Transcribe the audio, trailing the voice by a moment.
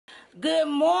Good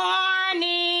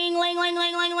morning, ling, ling,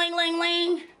 ling, ling, ling, ling,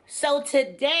 ling. So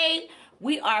today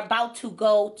we are about to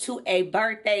go to a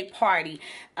birthday party.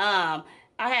 I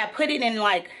had put it in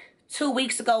like 2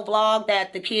 weeks ago vlog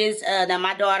that the kids, that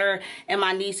my daughter and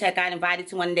my niece had got invited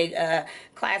to one of their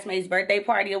classmates' birthday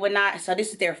party or whatnot. So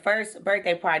this is their first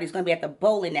birthday party. It's gonna be at the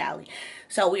bowling alley.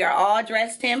 So we are all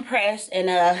dressed to impress,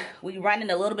 and we running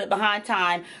a little bit behind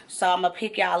time. So I'm gonna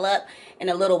pick y'all up in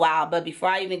a little while. But before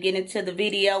I even get into the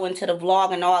video, into the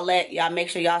vlog and all that, y'all make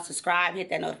sure y'all subscribe, hit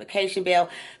that notification bell,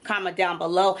 comment down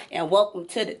below, and welcome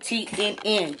to the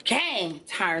TNN gang.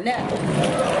 Turn up.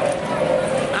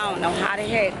 I don't know how the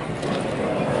heck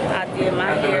I did my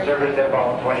hair. I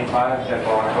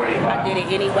did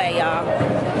it anyway, y'all,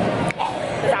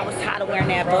 because I was tired of wearing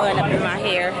that bun up in my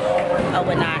hair or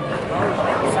whatnot.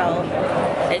 So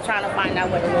they trying to find out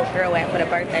where the little girl at for the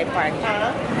birthday party.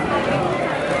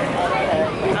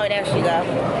 Oh, there she go.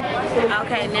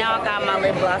 Okay, now I got my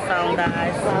lip gloss on,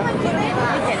 guys. You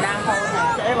cannot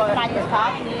hold her. Like the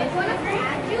top is.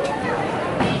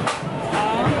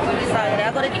 So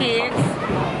there go the kids.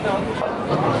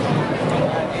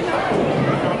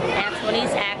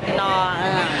 Anthony's acting all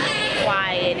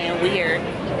quiet and weird.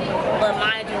 But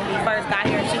mind you, when we first got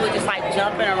here, she was just like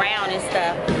jumping around and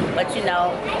stuff. But you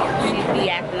know, she'd be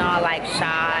acting all like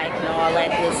shy and all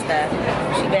that good stuff.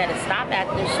 She better stop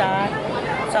acting shy.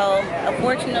 So,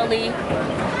 unfortunately,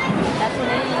 that's what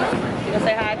it is. You gonna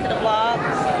say hi to the vlog?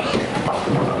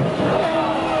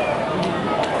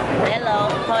 Hello,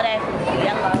 hold that.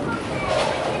 Hello.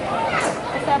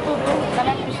 What's up, boo boo? Come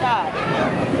back to shy.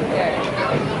 Good.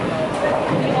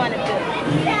 What you wanna do?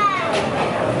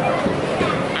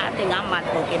 I think I might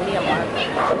go get me a marker.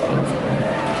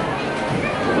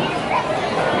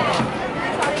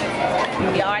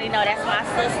 You already know that's my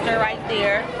sister right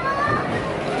there.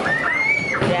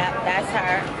 Yeah, that's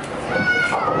her.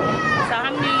 So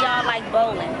how many of y'all like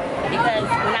bowling? Because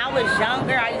when I was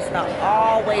younger, I used to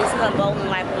always come bowling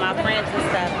like with my friends and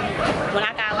stuff. When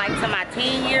I got like to my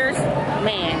teen years,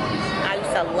 man, I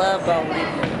used to love bowling.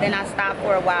 Then I stopped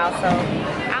for a while, so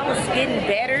I was getting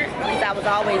better because I was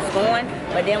always going.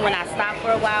 But then when I stopped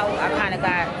for a while, I kind of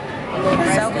got a little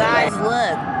rusty. So guys,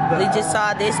 look, we just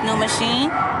saw this new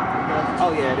machine.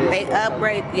 Oh yeah, it is. They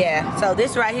upgrade, yeah. So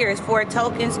this right here is 4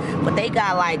 tokens, but they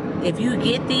got like, if you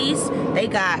get these, they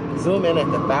got. Zoom in at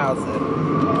the 1,000,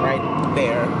 right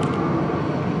there.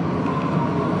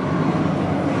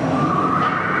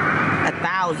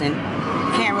 1,000.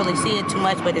 Can't really see it too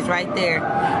much, but it's right there.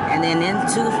 And then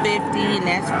 250, and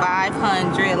that's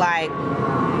 500. Like,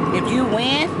 if you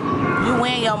win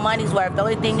your money's worth. The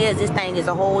only thing is, this thing is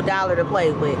a whole $1 to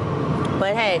play with.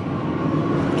 But hey,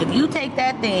 if you take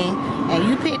that thing and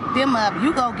you pick them up,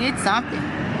 you go get something.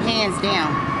 Hands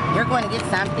down. You're going to get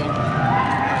something.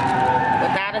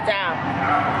 Without a doubt.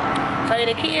 So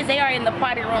the kids, they are in the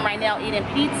party room right now eating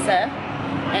pizza.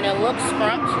 And it looks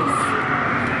scrumptious.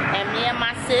 And me and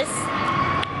my sis,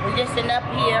 we're just sitting up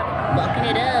here fucking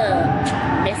it up.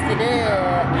 Messing it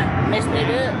up. Messing it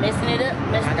up. Messing it up.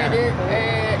 Messing it up.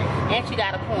 And she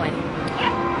got a coin.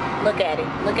 Look at it.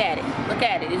 Look at it. Look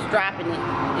at it. It's dropping it.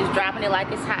 It's dropping it like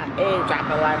it's hot. Hey, drop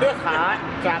it like it's hot.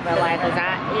 Drop it like it's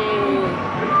hot. Hey.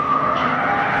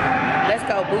 Let's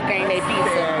go. Boot game they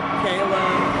pizza. Kayla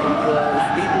was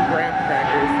eating graham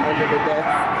crackers under the desk.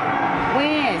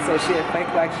 When? So she had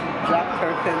faked like she dropped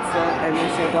her pencil and then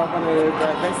she had gone under the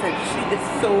desk. They said she is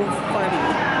so funny.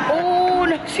 Oh,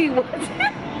 no, she wasn't.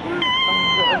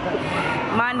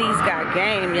 My niece got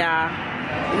game, y'all.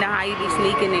 You know how you be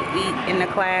sneaking and eat in the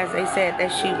class? They said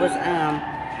that she was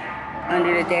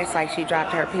under the desk like she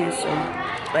dropped her pencil.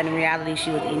 But in reality,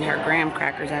 she was eating her graham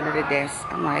crackers under the desk.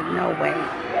 I'm like, no way.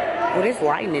 Well, this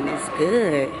lighting is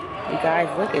good. You guys,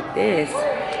 look at this.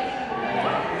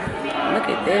 Look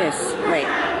at this. Wait.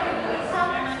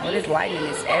 Well, this lighting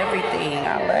is everything.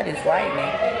 I love this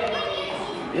lighting.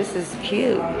 This is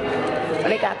cute. Oh,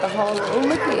 they got the whole, oh,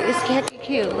 look at it. It's catchy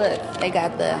cute. Look, they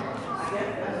got the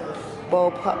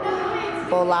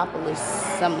Bowlopolis,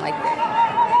 something like that.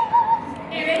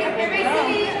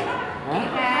 Huh?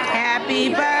 Happy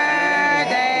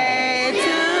birthday to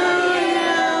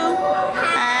you.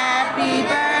 Happy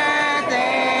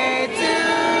birthday to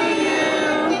you.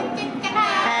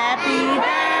 Happy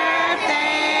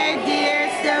birthday, dear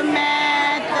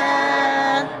Samantha.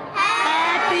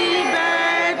 Happy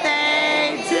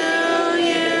birthday to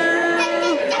you.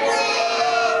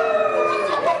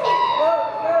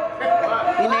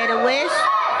 You made a wish?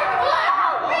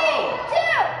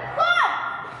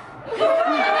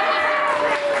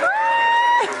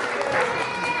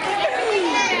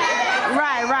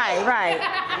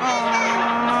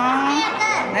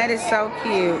 so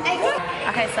cute.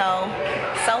 Okay, so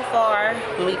far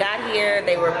when we got here,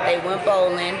 they went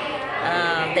bowling.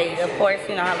 They, of course,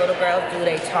 you know how little girls do.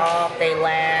 They talk, they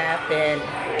laugh, and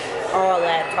all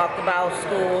that. Talked about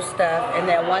school stuff. And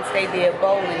then once they did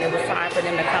bowling, it was time for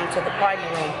them to come to the party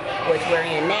room, which we're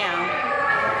in now.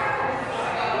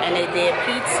 And they did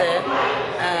pizza.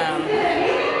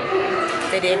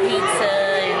 They did pizza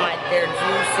and like their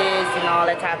juices and all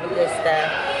that type of good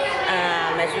stuff.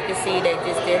 As you can see, they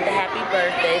just did the happy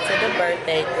birthday to the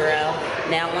birthday girl.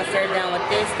 Now, once they're done with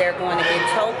this, they're going to get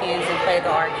tokens and play the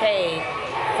arcade.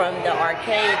 From the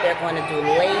arcade, they're going to do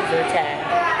laser tag.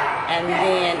 And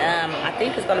then I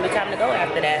think it's going to be time to go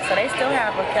after that. So they still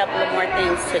have a couple of more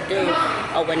things to do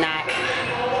overnight.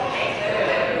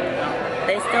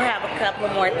 They still have a couple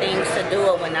of more things to do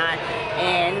overnight.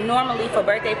 And normally for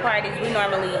birthday parties, we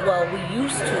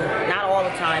used to, not all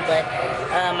the time, but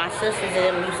my sisters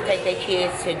and them used to take their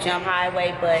kids to Jump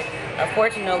Highway, but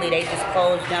unfortunately they just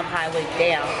closed Jump Highway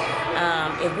down.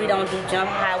 If we don't do Jump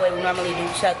Highway, we normally do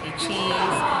Chuck E.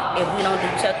 Cheese. If we don't do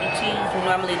Chuck E. Cheese, we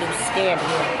normally do Scandal.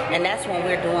 And that's when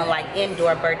we're doing like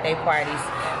indoor birthday parties.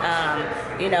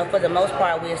 You know, for the most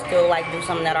part, we still like do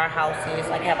something at our houses,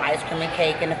 like have ice cream and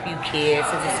cake and a few kids,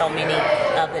 since there's so many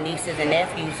of the nieces and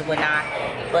nephews and whatnot.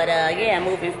 But yeah,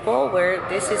 moving forward,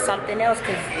 this is something else,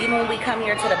 because even when we come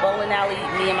here to the bowling alley,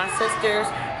 me and my sisters,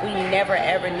 we never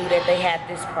ever knew that they had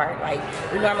this part. Like,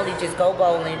 we normally just go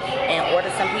bowling and order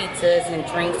some pizzas and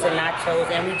drinks and nachos,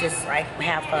 and we just like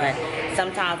have fun.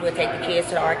 Sometimes we'll take the kids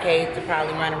to the arcade to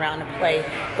probably run around and play,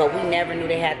 but we never knew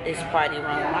they had this party room.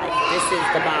 Like, this is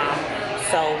the bomb.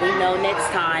 So we know next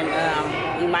time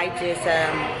we might just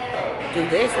do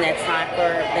this next time for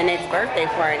the next birthday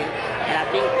party. And I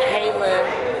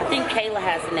think Kayla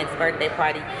has the next birthday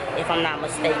party, if I'm not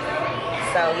mistaken.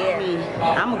 So yeah,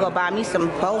 I'm gonna go buy me some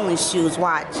bowling shoes.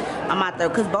 Watch, I'm out there,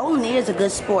 because bowling is a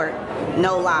good sport,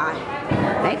 no lie.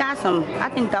 They got some, I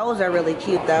think those are really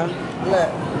cute though.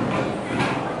 Look,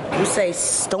 you say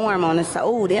Storm on the side.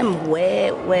 Oh, them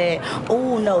wet.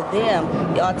 Oh no, them.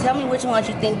 Y'all tell me which ones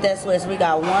you think this was. We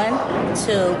got 1,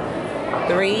 2,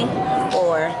 3,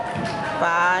 4,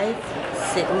 5,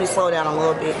 6. Let me slow down a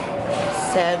little bit.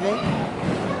 7,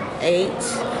 8,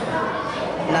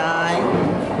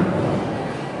 9,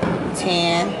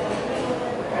 10,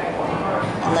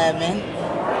 11.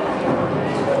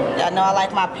 Y'all know I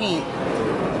like my pink.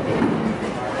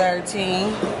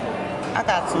 13. I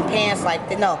got some pants like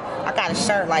that. No, I got a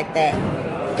shirt like that.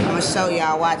 I'm gonna show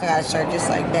y'all. Watch, I got a shirt just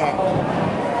like that.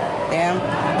 Damn.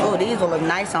 Oh, these will look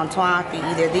nice on Twine feet.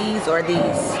 Either these or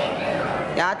these.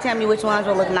 Y'all tell me which ones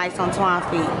will look nice on Twine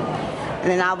feet. And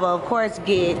then I will, of course,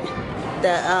 get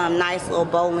the nice little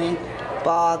bowling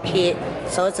ball kit.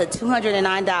 So it's a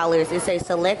 $209. It says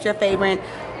select your favorite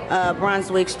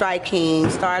Brunswick Strike King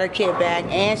starter kit bag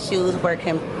and shoes for a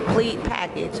complete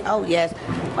package. Oh yes.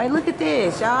 Wait, look at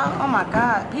this, y'all. Oh my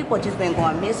God. People just been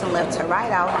going missing left to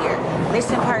right out here.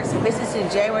 Missing person. This is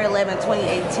since January 11,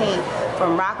 2018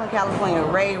 from Rockland, California.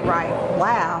 Ray Wright.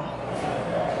 Wow.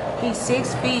 He's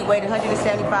 6 feet, weighed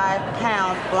 175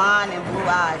 pounds, blonde and blue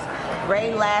eyes.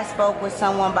 Ray last spoke with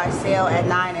someone by cell at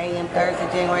 9 a.m. Thursday,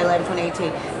 January 11,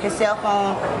 2018. His cell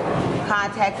phone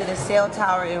contacted a cell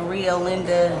tower in Rio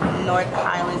Linda, North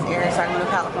Highlands area, Sacramento,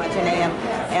 California, 10 a.m.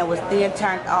 and was then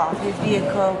turned off. His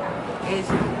vehicle is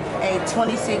a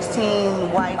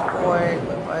 2016 white Ford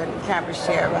or camper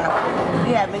share. If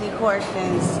you have any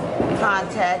questions,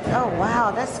 contact. Oh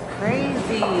wow, that's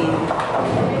crazy.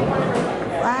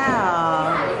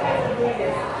 Wow.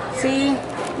 See,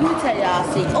 let me tell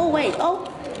y'all. See. Oh wait. Oh,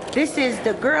 this is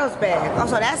the girls' bag. Oh,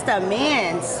 so that's the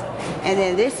men's. And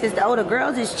then this is the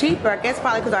girls is cheaper. I guess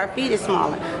probably because our feet is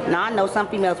smaller. Now I know some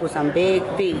females with some big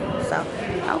feet. So,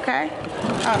 okay.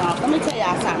 Hold on. Let me tell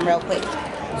y'all something real quick.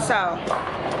 So,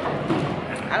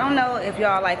 I don't know if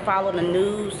y'all like follow the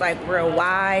news like real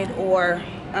wide or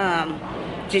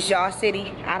just y'all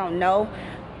city. I don't know.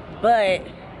 But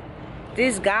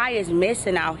this guy is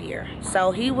missing out here.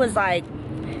 So he was like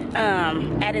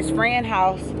at his friend's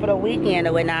house for the weekend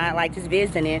or whatnot, like just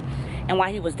visiting. And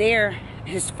while he was there,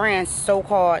 his friend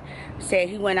so-called said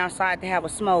he went outside to have a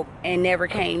smoke and never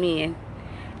came in.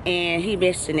 And he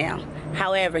missed it now.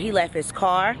 However, he left his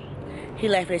car, he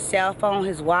left his cell phone,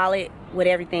 his wallet, with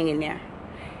everything in there.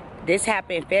 This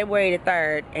happened February the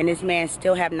 3rd, and this man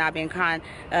still have not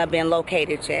been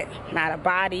located yet. Not a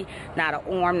body, not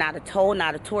an arm, not a toe,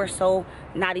 not a torso,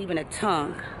 not even a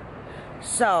tongue.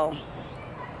 So,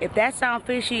 if that sounds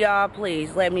fishy, y'all,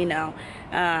 please let me know.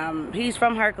 He's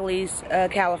from Hercules,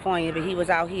 California, but he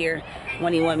was out here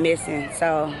when he went missing.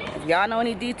 So, if y'all know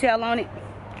any detail on it,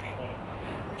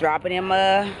 Drop it in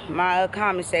my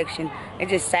comment section.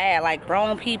 It's just sad, like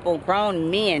grown people,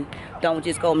 grown men don't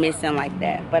just go missing like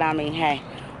that. But I mean, hey,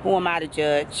 who am I to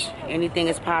judge? Anything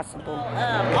is possible.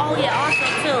 Oh yeah, also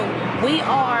too, we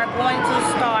are going to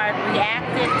start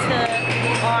reacting to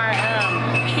our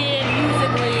kid music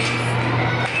leagues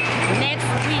next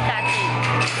week, I think.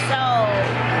 So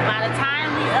by the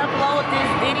time we upload this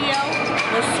video,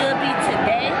 which should be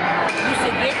today, you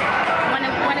should get. Wanna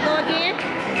go again?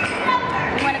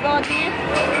 You wanna go again?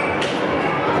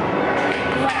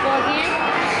 You wanna go again?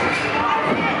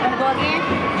 Wanna go again?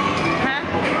 Huh?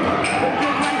 You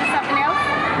wanna do something else?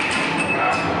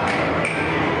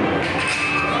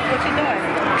 What you doing?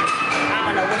 I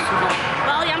don't know what she's doing.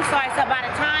 Oh yeah, I'm sorry. So by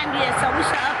the time, yeah, so we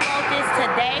should upload this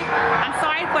today. I'm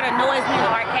sorry for the noise in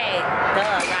the arcade. Duh,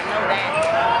 I know that.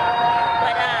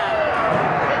 But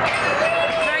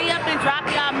hurry up and drop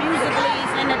y'all music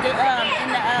leads in the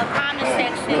comment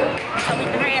section so we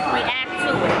can react to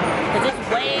it. Cause it's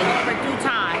way overdue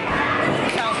time.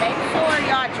 So make sure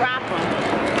y'all drop them.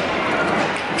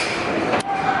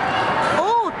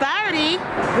 Ooh, 30,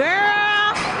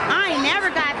 girl. I ain't never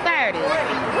got 30.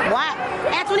 What?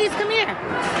 Antoinette, come here.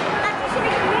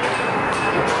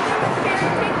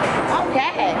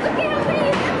 Okay.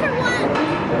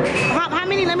 How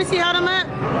many? Let me see. Hold them up.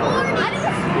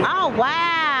 Oh,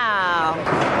 wow.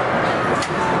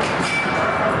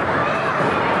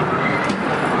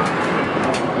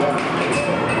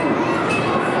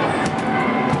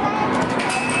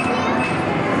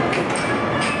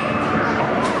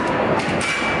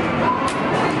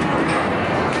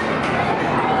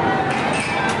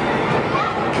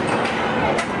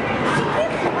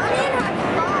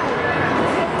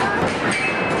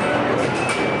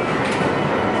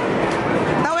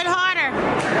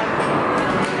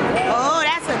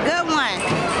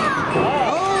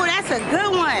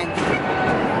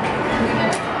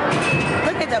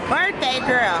 Birthday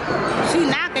girl, she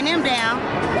knocking them down.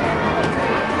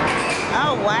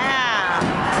 Oh wow,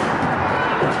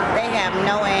 they have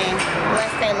no aim.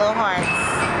 Bless their little hearts.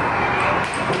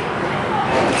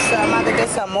 So I'm about to get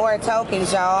some more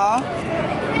tokens, y'all.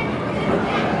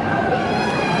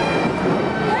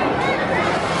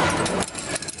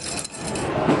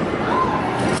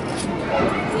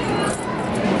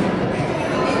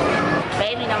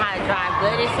 Baby know how to drive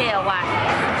good as hell. Watch.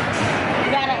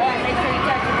 You gotta make sure you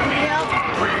touch it.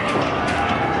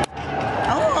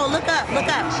 Oh, look up, look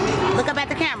up. Look up at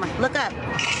the camera. Look up.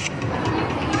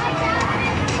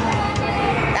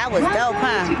 That was dope,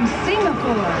 huh?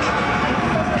 Singapore.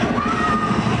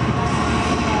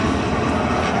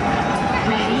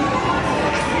 Ready?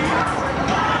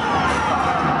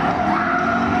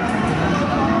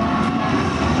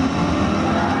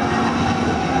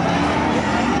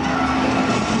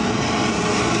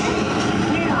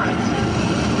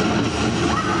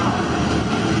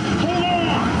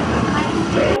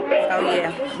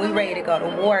 We ready to go to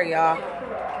war, y'all.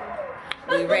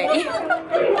 We ready.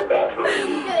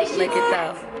 Look at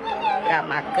those. Got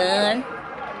my gun.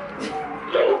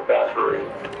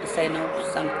 Say no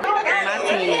something. My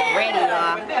team is ready,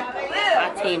 y'all. My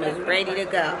team is ready to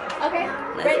go. Okay.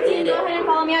 Let's get it. Go ahead and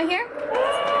follow me out here.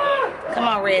 Come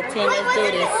on, red team. Let's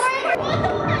do this.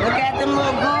 Look at them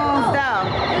little goons, though.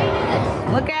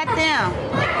 Look at them. Go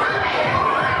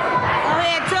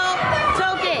ahead,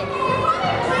 TOOKIE.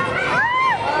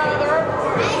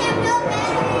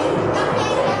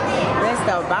 That's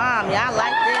the bomb. Y'all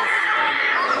like this.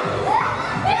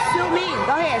 Shoot me.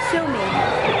 Go ahead, shoot me.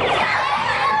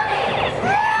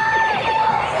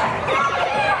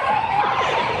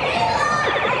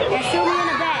 And shoot me in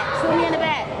the back. Shoot me in the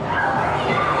back.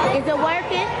 Is it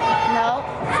working? No.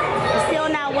 It's still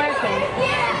not working.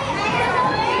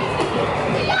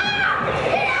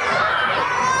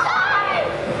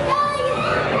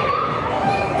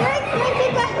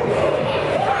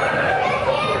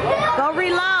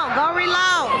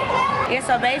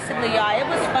 So basically, y'all, it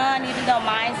was fun, even though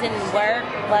mine didn't work,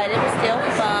 but it was still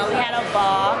fun. We had a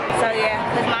ball. So yeah,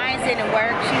 because mine didn't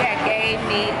work, she had gave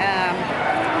me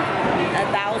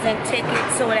 1,000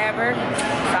 tickets or whatever.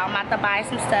 So I'm about to buy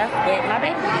some stuff with my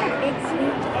baby.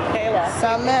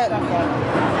 So look,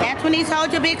 Antoinette,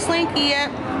 hold your big Slinky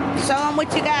up. Show them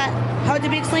what you got. Hold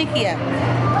your big Slinky up.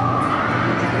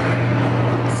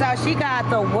 So she got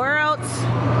the world's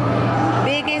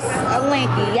biggest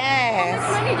Slinky. Yes. How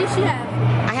much money did she have?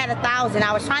 I had 1,000.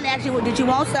 I was trying to ask you, did you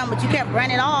want something, but you kept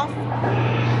running off.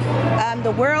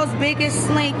 The world's biggest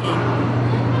Slinky.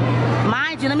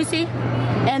 Mind you, let me see.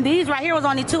 And these right here was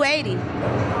only $280.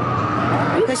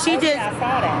 Cause she just,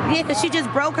 cause she just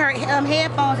broke her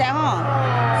headphones at home.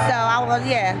 So I was,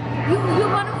 yeah. You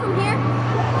bought them from here?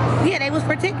 Yeah, they was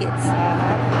for tickets.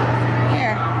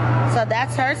 Here. So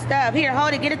that's her stuff. Here,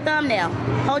 hold it. Get a thumbnail.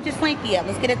 Hold your Slinky up.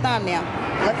 Let's get a thumbnail.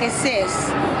 Look at sis.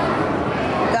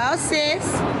 Go, sis.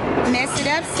 Mess it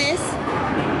up, sis.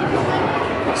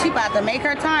 She about to make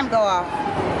her time go off.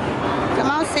 Come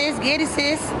on, sis. Get it,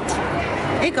 sis.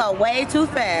 It go way too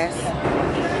fast.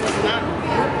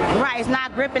 Right, it's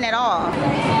not gripping at all.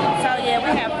 So yeah,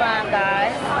 we have fun,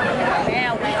 guys.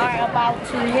 Now we are about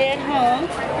to head home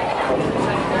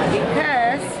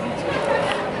because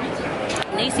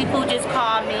Niecy Pooh just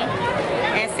called me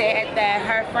and said that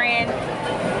her friend,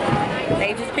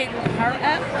 they just picked her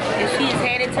up and she is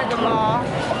headed to the mall.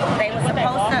 They were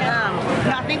supposed to,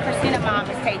 I think Christina mom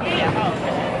is taking her home.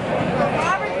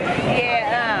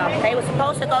 Yeah, they were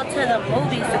supposed to go to the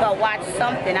movies to go watch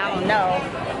something, I don't know.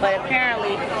 But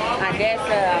apparently, I guess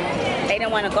they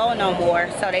didn't want to go no more,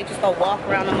 so they just go walk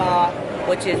around the mall,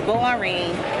 which is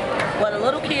boring. Well, the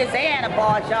little kids, they had a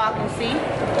ball, y'all can see.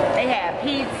 They had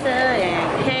pizza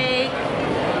and cake,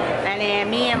 and then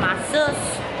me and my sis,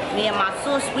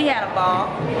 we had a ball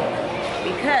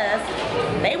because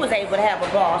they was able to have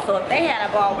a ball. So if they had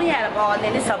a ball, we had a ball, and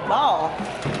then it's a ball.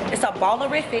 It's a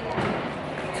ballerific.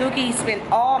 Tookie spent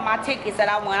all my tickets that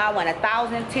I won. I won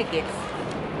 1,000 tickets.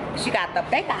 They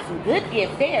got some good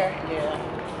gifts there.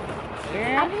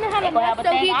 Yeah. I'm gonna have They're gonna have a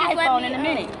dang iPhone in a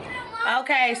minute.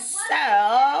 Okay,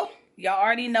 so y'all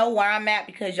already know where I'm at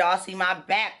because y'all see my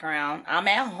background. I'm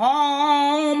at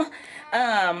home.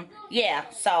 Yeah,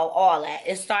 so all that.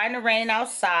 It's starting to rain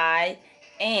outside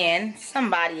and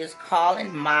somebody is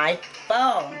calling my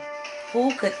phone.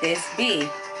 Who could this be?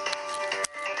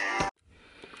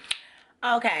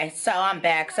 Okay, so I'm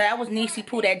back. So that was Niecy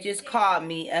Pooh that just called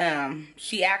me.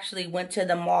 She actually went to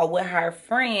the mall with her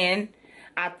friend.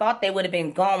 I thought they would have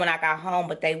been gone when I got home,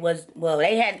 but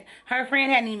her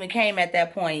friend hadn't even came at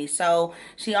that point. So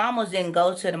she almost didn't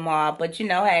go to the mall. But you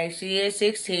know, hey, she is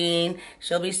 16.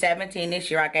 She'll be 17 this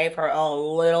year. I gave her a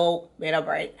little bit of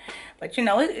break. But you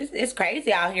know, it's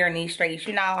crazy out here in these streets.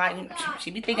 You know, she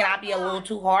be thinking I'd be a little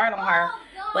too hard on her.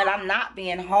 But I'm not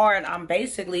being hard. I'm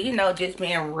basically, you know, just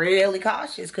being really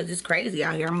cautious because it's crazy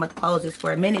out here. I'm going to close this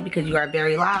for a minute because you are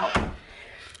very loud.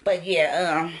 But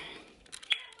yeah,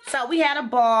 so we had a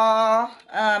ball.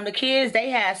 The kids, they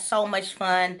had so much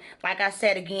fun. Like I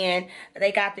said again,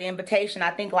 they got the invitation,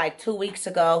 I think like 2 weeks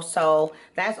ago. So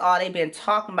that's all they've been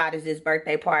talking about is this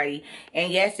birthday party. And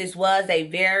yes, this was a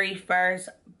very first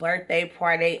birthday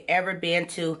party they ever been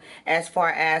to as far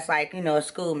as like, you know, a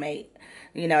schoolmate.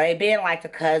 You know, they been like the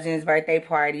cousins, birthday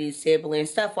parties, siblings,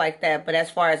 stuff like that. But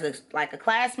as far as like a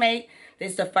classmate,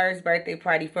 this is the first birthday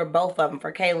party for both of them,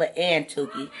 for Kayla and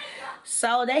Tookie.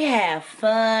 So they have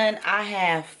fun. I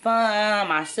have fun.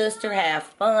 My sister have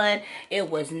fun. It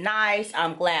was nice.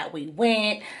 I'm glad we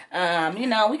went. You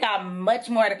know, we got much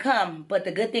more to come. But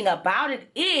the good thing about it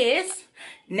is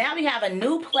now we have a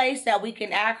new place that we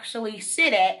can actually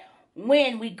sit at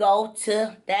when we go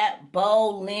to that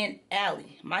bowling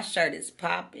alley. My shirt is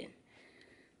popping.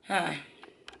 Huh.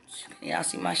 Y'all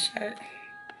see my shirt?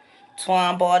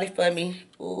 Twan bought it for me.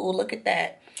 Ooh, look at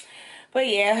that. But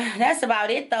yeah, that's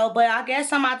about it though. But I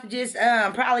guess I'm about to just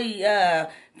probably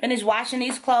finish washing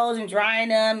these clothes and drying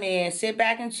them and sit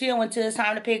back and chill until it's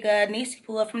time to pick Niecy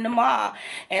Pooh up from the mall.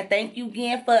 And thank you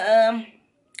again for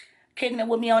kicking it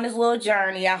with me on this little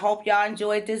journey. I hope y'all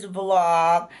enjoyed this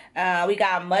vlog. We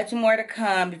got much more to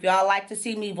come. If y'all like to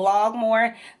see me vlog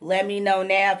more, let me know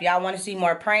now. If y'all want to see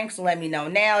more pranks, let me know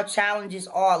now. Challenges,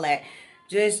 all that.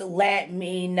 Just let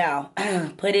me know.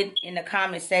 Put it in the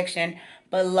comment section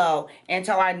below. And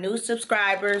to our new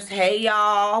subscribers, hey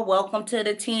y'all, welcome to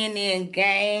the TNN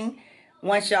gang.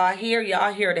 Once y'all here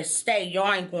to stay.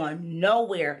 Y'all ain't going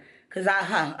nowhere. Cause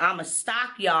I'ma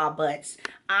stalk y'all butts.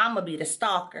 I'ma be the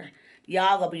stalker.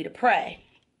 Y'all gonna be the prey.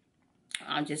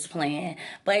 I'm just playing.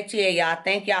 But yeah, y'all,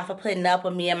 thank y'all for putting up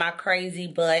with me and my crazy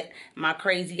butt, my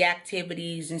crazy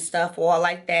activities and stuff, all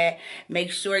like that.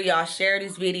 Make sure y'all share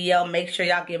this video. Make sure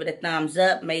y'all give it a thumbs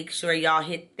up. Make sure y'all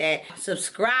hit that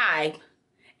subscribe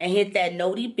and hit that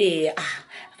noti bell.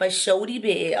 For shorty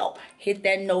bell. Hit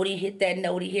that noti, hit that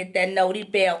noti, hit that noti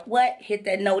bell. What? Hit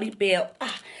that noti bell.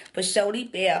 For shorty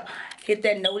bell. Hit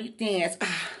that noti dance.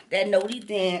 That noti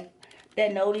dance.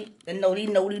 That noti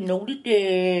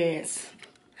dance.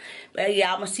 But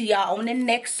yeah, I'm gonna see y'all on the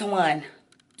next one.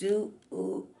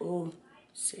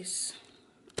 Sis.